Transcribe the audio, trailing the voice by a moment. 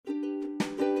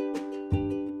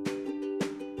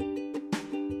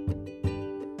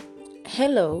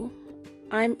Hello,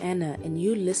 I'm Anna, and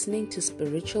you're listening to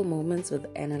Spiritual Moments with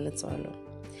Anna Letsolo.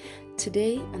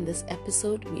 Today, on this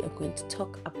episode, we are going to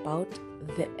talk about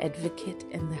the advocate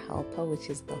and the helper, which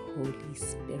is the Holy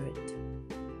Spirit.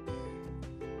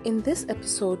 In this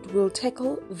episode, we'll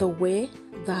tackle the where,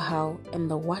 the how, and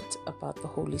the what about the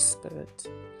Holy Spirit.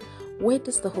 Where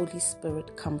does the Holy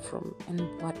Spirit come from,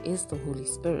 and what is the Holy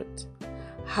Spirit?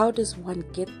 How does one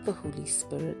get the Holy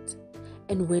Spirit,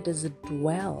 and where does it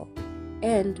dwell?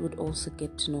 And would also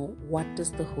get to know what does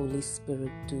the Holy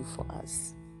Spirit do for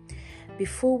us.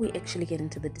 Before we actually get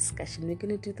into the discussion, we're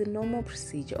going to do the normal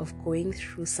procedure of going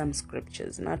through some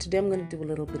scriptures. Now today I'm going to do a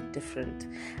little bit different.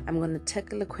 I'm going to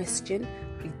tackle a question,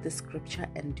 read the scripture,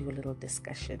 and do a little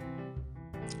discussion.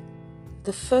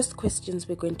 The first questions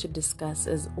we're going to discuss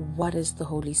is, what is the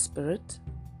Holy Spirit?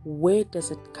 Where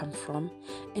does it come from?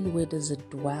 And where does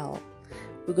it dwell?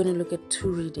 We're going to look at two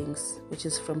readings, which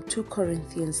is from 2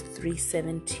 Corinthians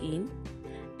 3:17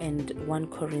 and 1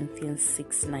 Corinthians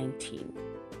 6:19.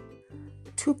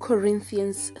 2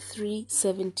 Corinthians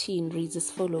 3:17 reads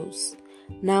as follows: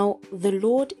 Now the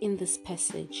Lord in this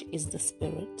passage is the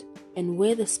Spirit, and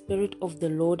where the Spirit of the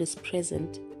Lord is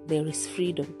present, there is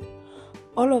freedom.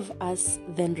 All of us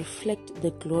then reflect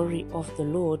the glory of the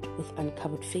Lord with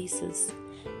uncovered faces.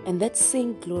 And that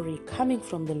same glory coming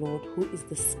from the Lord, who is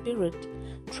the Spirit,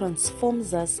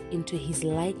 transforms us into His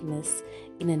likeness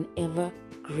in an ever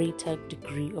greater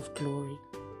degree of glory.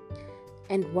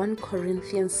 And 1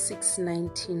 Corinthians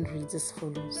 6:19 reads as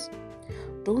follows: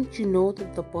 Don't you know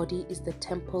that the body is the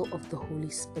temple of the Holy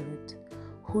Spirit,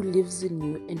 who lives in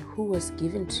you and who was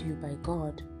given to you by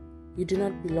God? You do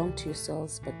not belong to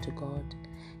yourselves but to God.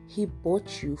 He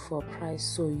bought you for a price,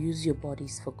 so use your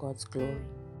bodies for God's glory.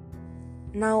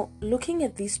 Now, looking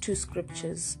at these two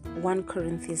scriptures, 1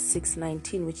 Corinthians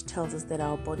 6:19, which tells us that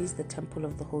our body is the temple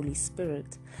of the Holy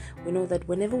Spirit, we know that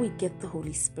whenever we get the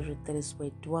Holy Spirit, that is where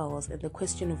it dwells. And the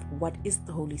question of what is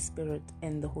the Holy Spirit,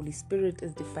 and the Holy Spirit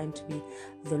is defined to be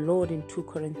the Lord in 2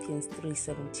 Corinthians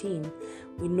 3:17,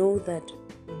 we know that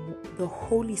the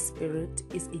Holy Spirit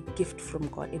is a gift from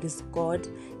God. It is God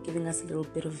giving us a little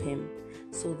bit of Him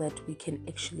so that we can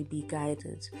actually be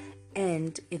guided.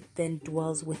 And it then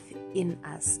dwells within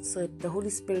us. So the Holy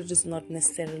Spirit is not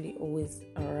necessarily always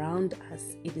around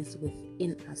us, it is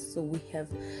within us. So we have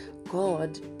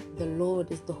God, the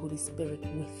Lord is the Holy Spirit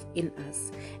within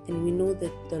us. And we know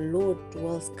that the Lord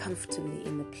dwells comfortably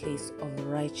in the place of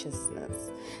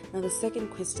righteousness. Now the second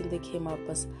question that came up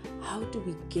was, how do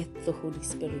we get the Holy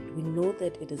Spirit? We know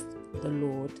that it is the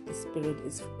Lord. The Spirit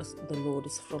is the Lord,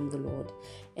 is from the Lord.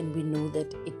 And we know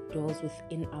that it dwells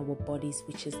within our bodies,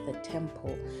 which is the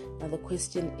temple. Now the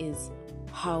question is,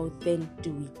 how then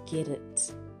do we get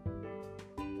it?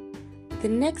 The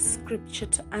next scripture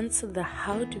to answer the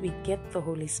how do we get the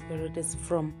Holy Spirit is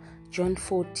from John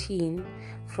 14,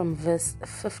 from verse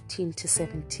 15 to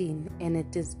 17, and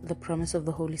it is the promise of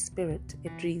the Holy Spirit.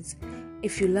 It reads,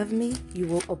 If you love me, you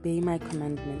will obey my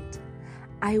commandment.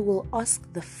 I will ask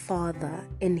the Father,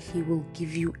 and He will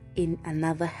give you in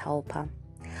another helper,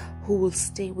 who will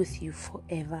stay with you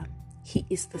forever. He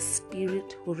is the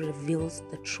Spirit who reveals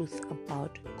the truth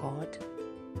about God.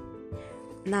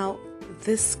 Now,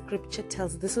 this scripture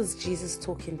tells, this was Jesus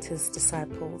talking to His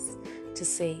disciples to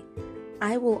say,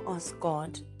 I will ask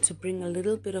God to bring a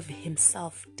little bit of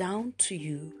Himself down to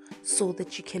you so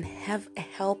that you can have a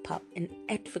helper, an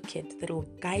advocate that will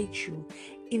guide you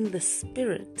in the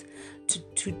Spirit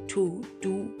to do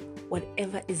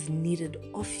whatever is needed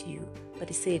of you. But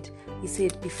he said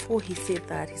before he said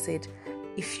that, he said,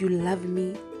 if you love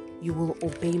me, you will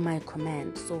obey my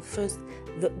command. So first,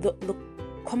 the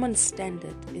common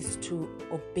standard is to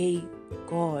obey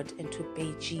God and to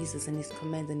obey Jesus and His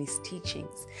commands and His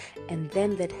teachings. And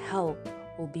then that help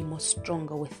will be more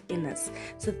stronger within us.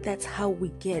 So that's how we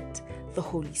get the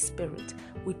Holy Spirit.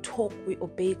 We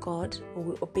obey God, or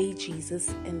we obey Jesus,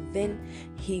 and then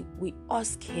we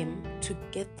ask Him to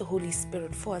get the Holy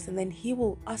Spirit for us. And then He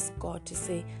will ask God to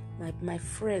say, my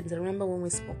friends. I remember when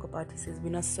we spoke about, He says we're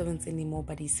not servants anymore,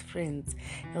 but His friends.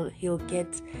 He'll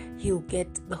get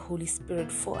the Holy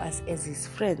Spirit for us as His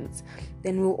friends.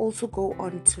 Then we'll also go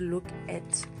on to look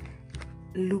at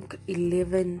Luke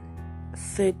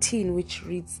 11:13, which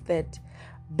reads that,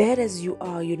 bad as you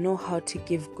are, you know how to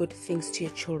give good things to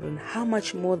your children. How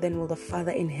much more then will the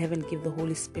Father in heaven give the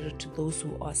Holy Spirit to those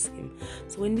who ask Him?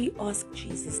 So when we ask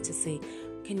Jesus to say,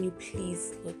 can you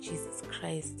please, Lord Jesus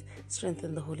Christ,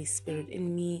 strengthen the Holy Spirit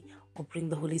in me, or bring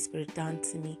the Holy Spirit down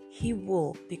to me. He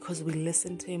will, because we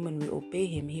listen to him and we obey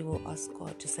him. He will ask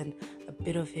God to send a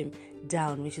bit of him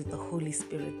down, which is the Holy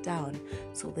Spirit down,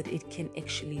 so that it can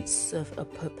actually serve a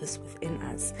purpose within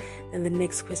us. And the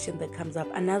next question that comes up,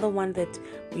 another one that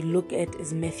we look at,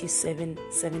 is Matthew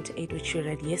 7:7-8, which we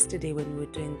read yesterday when we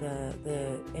were doing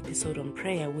the episode on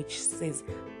prayer, which says,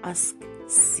 ask,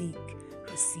 seek,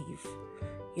 receive.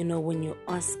 When you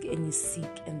ask and you seek,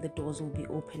 and the doors will be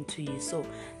open to you. So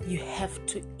you have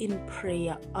to, in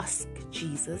prayer, ask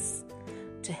Jesus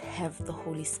to have the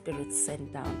Holy Spirit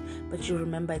sent down. But you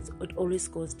remember, it always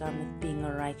goes down with being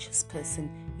a righteous person.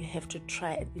 You have to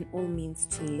try in all means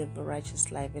to live a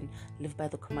righteous life and live by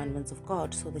the commandments of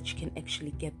God, so that you can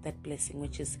actually get that blessing,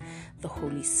 which is the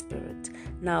Holy Spirit.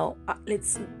 Now,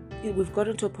 we've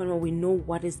gotten to a point where we know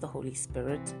what is the Holy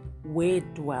Spirit, where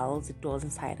it dwells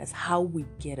inside us, how we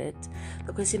get it.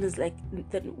 The question is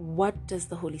then what does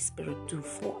the Holy Spirit do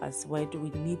for us? Why do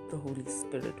we need the Holy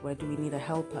Spirit? Why do we need a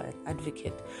helper, an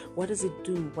advocate? What does it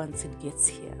do once it gets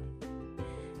here?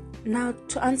 Now,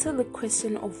 to answer the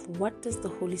question of what does the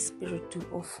Holy Spirit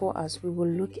do for us, we will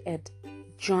look at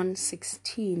John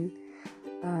 16,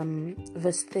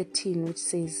 verse 13, which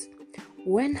says,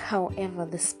 when, however,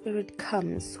 the Spirit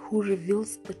comes, who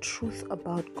reveals the truth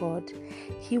about God,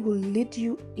 he will lead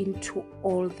you into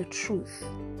all the truth.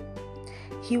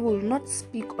 He will not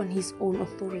speak on his own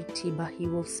authority, but he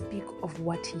will speak of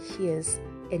what he hears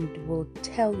and will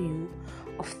tell you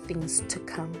of things to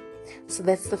come. So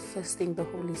that's the first thing the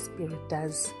Holy Spirit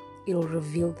does. It'll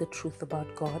reveal the truth about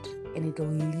God, and it'll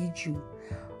lead you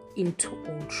into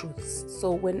all truths.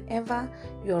 So whenever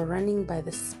you're running by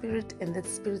the Spirit and that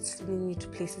Spirit's leading you to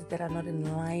places that are not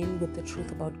in line with the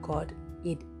truth about God,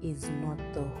 it is not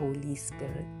the Holy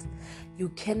Spirit. You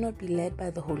cannot be led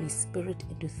by the Holy Spirit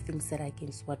into things that are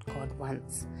against what God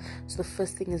wants. So the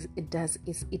first thing it does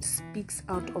is it speaks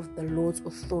out of the Lord's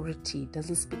authority. It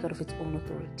doesn't speak out of its own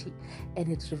authority, and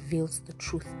it reveals the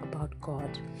truth about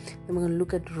God. Then we're going to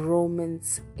look at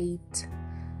Romans 8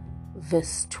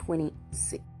 verse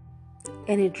 26.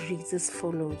 And it reads as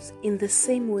follows: in the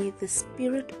same way, the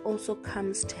Spirit also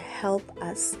comes to help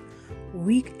us,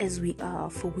 weak as we are,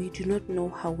 for we do not know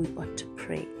how we ought to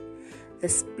pray. The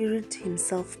Spirit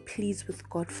himself pleads with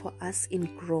God for us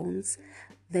in groans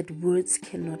that words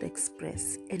cannot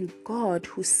express. And God,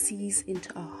 who sees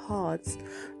into our hearts,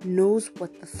 knows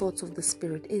what the thoughts of the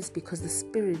Spirit is, because the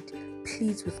Spirit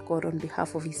pleads with God on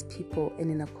behalf of his people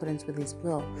and in accordance with his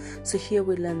will. So here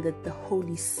we learn that the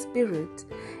Holy Spirit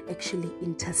actually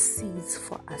intercedes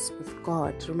for us with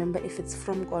God. Remember, if it's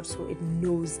from God, so it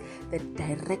knows that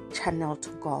direct channel to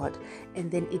God,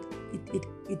 and then it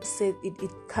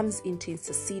comes in to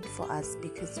intercede for us,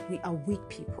 because we are weak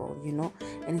people,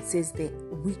 and it says that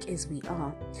weak as we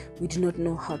are, we do not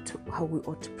know how we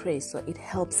ought to pray. So it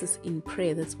helps us in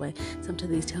prayer. That's why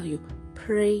sometimes they tell you,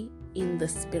 pray in the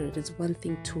Spirit. It's one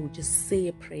thing to just say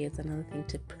a prayer, it's another thing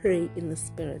to pray in the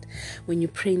Spirit. When you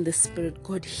pray in the Spirit,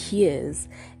 God hears,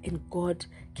 and God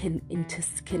can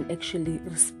actually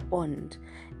respond.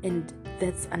 And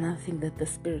that's another thing that the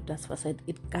Spirit does for us.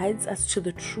 It guides us to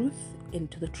the truth,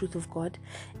 into the truth of God,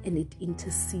 and it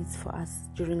intercedes for us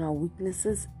during our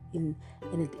weaknesses, and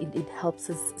it helps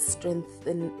us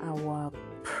strengthen our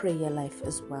prayer life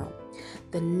as well.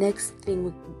 The next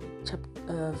thing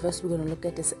verse we're going to look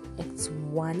at is Acts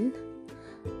 1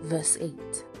 verse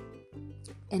 8,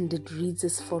 and it reads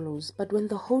as follows: but when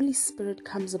the Holy Spirit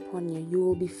comes upon you, you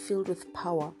will be filled with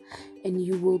power, and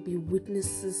you will be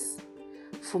witnesses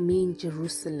for me in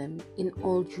Jerusalem, in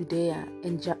all Judea,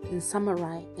 in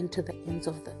Samaria, and to the ends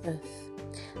of the earth.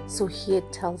 So here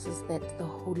it tells us that the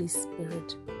Holy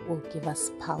Spirit will give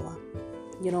us power,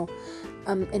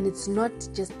 and it's not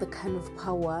just the kind of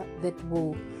power that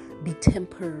will be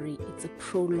temporary. It's a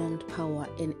prolonged power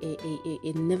and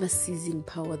a never ceasing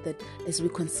power, that as we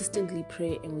consistently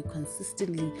pray and we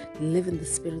consistently live in the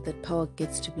Spirit, that power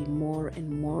gets to be more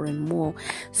and more and more,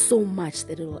 so much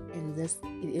that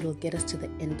it'll get us to the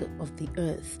end of the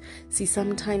earth. See,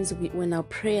 sometimes when our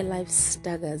prayer life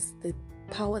staggers, the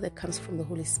power that comes from the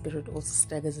Holy Spirit also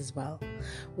staggers as well.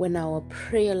 When our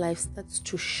prayer life starts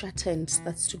to shatter and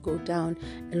starts to go down,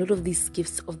 a lot of these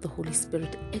gifts of the Holy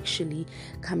Spirit actually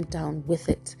come down with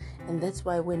it. And that's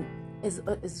why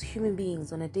as human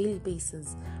beings on a daily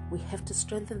basis, we have to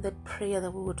strengthen that prayer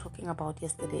that we were talking about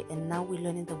yesterday. And now we're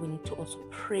learning that we need to also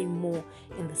pray more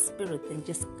in the Spirit than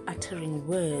just uttering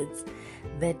words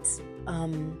that are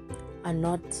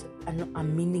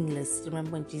meaningless.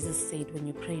 Remember when Jesus said, when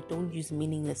you pray, don't use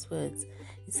meaningless words.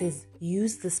 It says,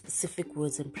 use the specific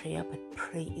words in prayer, but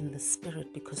pray in the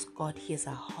Spirit, because God hears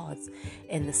our hearts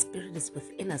and the Spirit is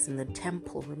within us in the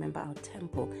temple. Remember our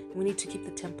temple. We need to keep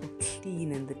the temple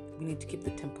clean, and we need to keep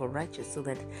the temple righteous so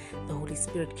that the Holy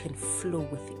Spirit can flow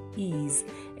with ease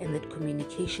and that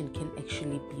communication can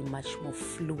actually be much more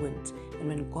fluent. And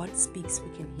when God speaks,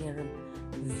 we can hear Him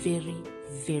very,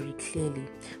 very clearly.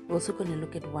 We're also going to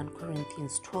look at 1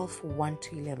 Corinthians 12, 1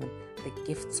 to 11, the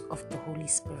gifts of the Holy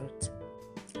Spirit.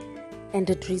 And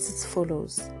it reads as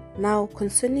follows. Now,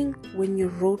 concerning when you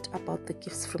wrote about the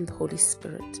gifts from the Holy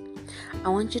Spirit, I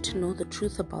want you to know the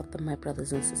truth about them, my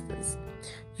brothers and sisters.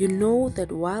 You know that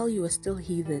while you were still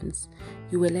heathens,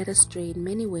 you were led astray in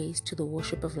many ways to the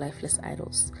worship of lifeless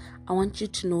idols. I want you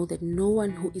to know that no one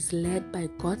who is led by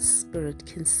God's Spirit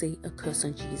can say a curse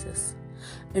on Jesus.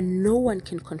 And no one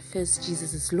can confess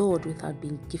Jesus as Lord without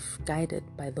being guided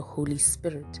by the Holy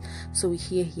Spirit. So we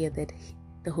hear here that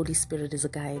the Holy Spirit is a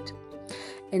guide.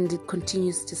 And it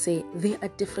continues to say, there are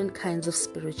different kinds of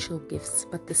spiritual gifts,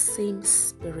 but the same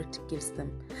Spirit gives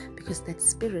them, because that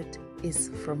Spirit is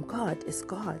from God, is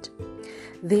God.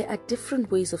 There are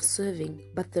different ways of serving,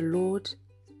 but the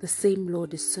same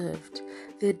Lord is served.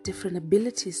 There are different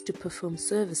abilities to perform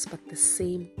service, but the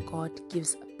same God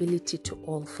gives ability to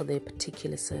all for their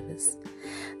particular service.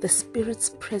 The Spirit's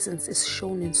presence is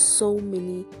shown in some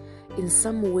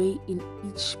way in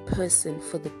each person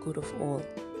for the good of all.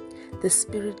 The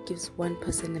Spirit gives one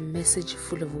person a message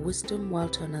full of wisdom, while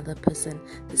to another person,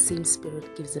 the same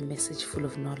Spirit gives a message full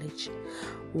of knowledge.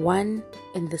 One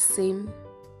and the same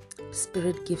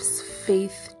Spirit gives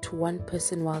faith to one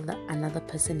person, while another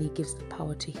person He gives the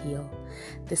power to heal.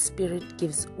 The Spirit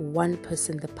gives one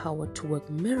person the power to work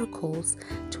miracles,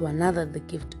 to another the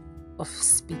gift of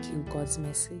speaking God's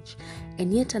message,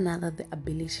 and yet another the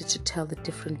ability to tell the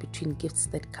difference between gifts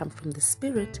that come from the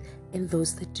Spirit and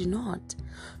those that do not.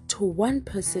 To one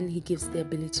person He gives the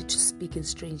ability to speak in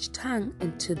strange tongue,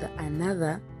 and to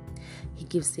another He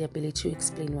gives the ability to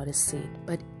explain what is said.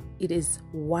 But it is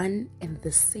one and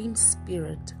the same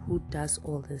Spirit who does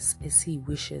all this as He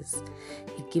wishes.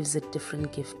 He gives a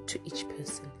different gift to each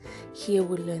person. Here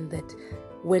we learn that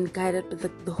when guided by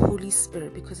the Holy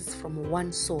Spirit, because it's from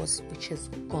one source, which is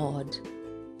God,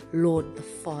 Lord the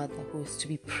Father, who is to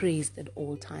be praised at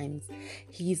all times.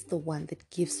 He is the one that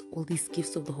gives all these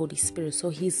gifts of the Holy Spirit. So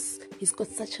He's got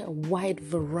such a wide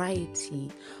variety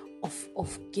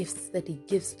of gifts that He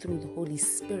gives through the Holy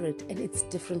Spirit, and it's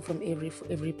different for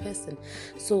every person.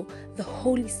 So the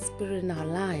Holy Spirit in our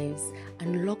lives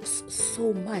unlocks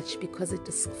so much because it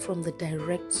is from the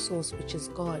direct source, which is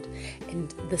God,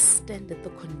 and the standard, the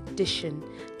condition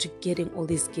to getting all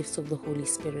these gifts of the Holy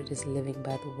Spirit is living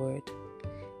by the Word.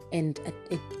 And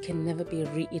it can never be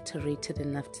reiterated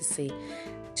enough to say,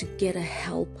 to get a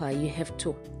helper, you have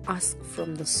to ask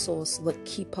from the source, the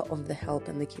keeper of the help,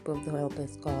 and the keeper of the help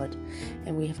is God.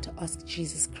 And we have to ask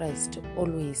Jesus Christ to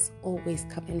always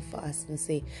come in for us and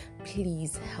say,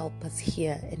 please help us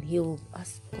here. And He'll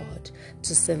ask God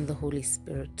to send the Holy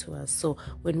Spirit to us. So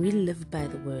when we live by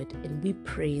the Word and we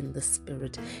pray in the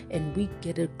Spirit and we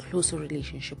get a closer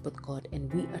relationship with God,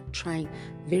 and we are trying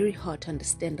very hard to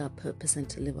understand our purpose and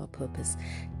to live our purpose,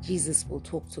 Jesus will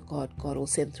talk to God. God will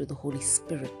send through the Holy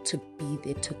Spirit to be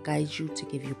there, to guide you, to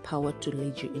give you power, to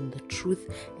lead you in the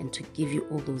truth, and to give you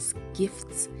all those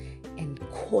gifts and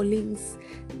callings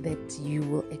that you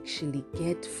will actually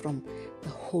get from the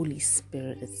Holy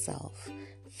Spirit itself.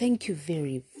 Thank you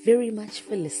very, very much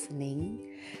for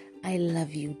listening. I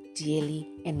love you dearly,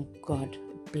 and God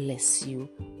bless you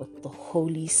with the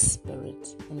Holy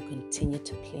Spirit, and continue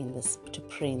to pray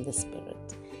in the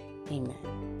Spirit. Amen.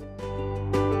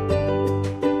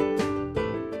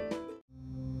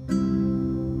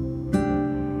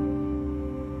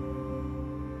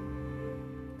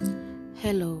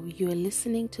 Hello, you are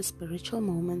listening to Spiritual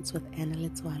Moments with Anna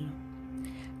Letswalo.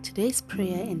 Today's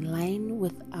prayer, in line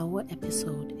with our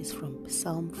episode, is from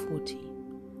Psalm 40,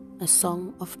 a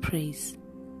song of praise.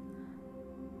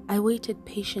 I waited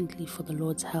patiently for the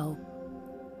Lord's help.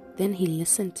 Then He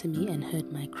listened to me and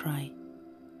heard my cry.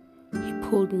 He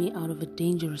pulled me out of a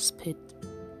dangerous pit,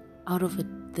 out of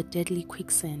the deadly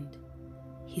quicksand.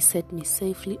 He set me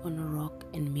safely on a rock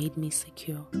and made me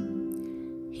secure.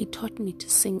 He taught me to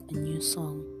sing a new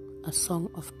song, a song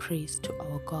of praise to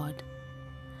our God.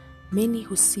 Many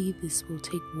who see this will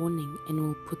take warning and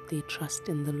will put their trust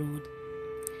in the Lord.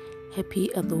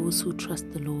 Happy are those who trust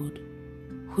the Lord,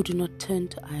 who do not turn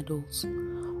to idols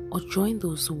or join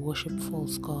those who worship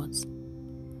false gods.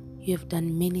 You have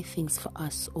done many things for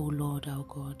us, O Lord our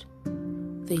God.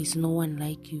 There is no one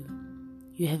like you.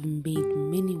 You have made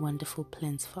many wonderful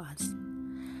plans for us.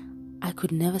 I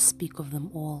could never speak of them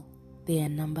all. Their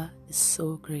number is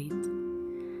so great.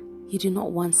 You do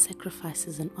not want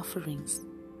sacrifices and offerings.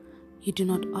 You do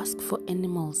not ask for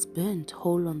animals burnt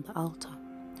whole on the altar,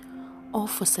 or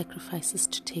for sacrifices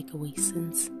to take away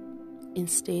sins.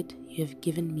 Instead, you have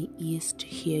given me ears to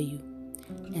hear you.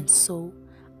 And so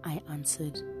I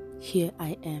answered, Here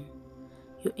I am.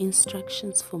 Your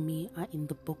instructions for me are in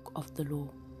the book of the law.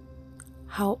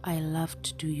 How I love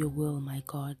to do your will, my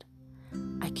God.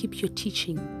 I keep your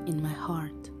teaching in my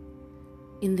heart.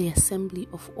 In the assembly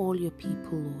of all your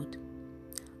people, Lord,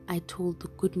 I told the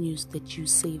good news that you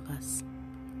save us.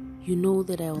 You know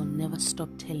that I will never stop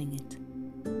telling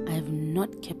it. I have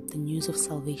not kept the news of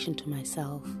salvation to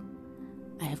myself.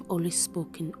 I have always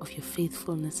spoken of your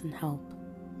faithfulness and help.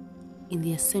 In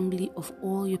the assembly of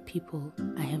all your people,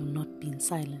 I have not been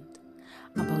silent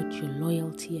about your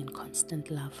loyalty and constant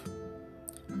love.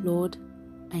 Lord,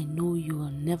 I know you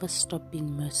will never stop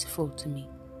being merciful to me.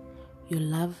 Your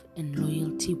love and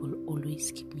loyalty will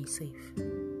always keep me safe.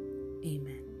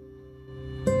 Amen.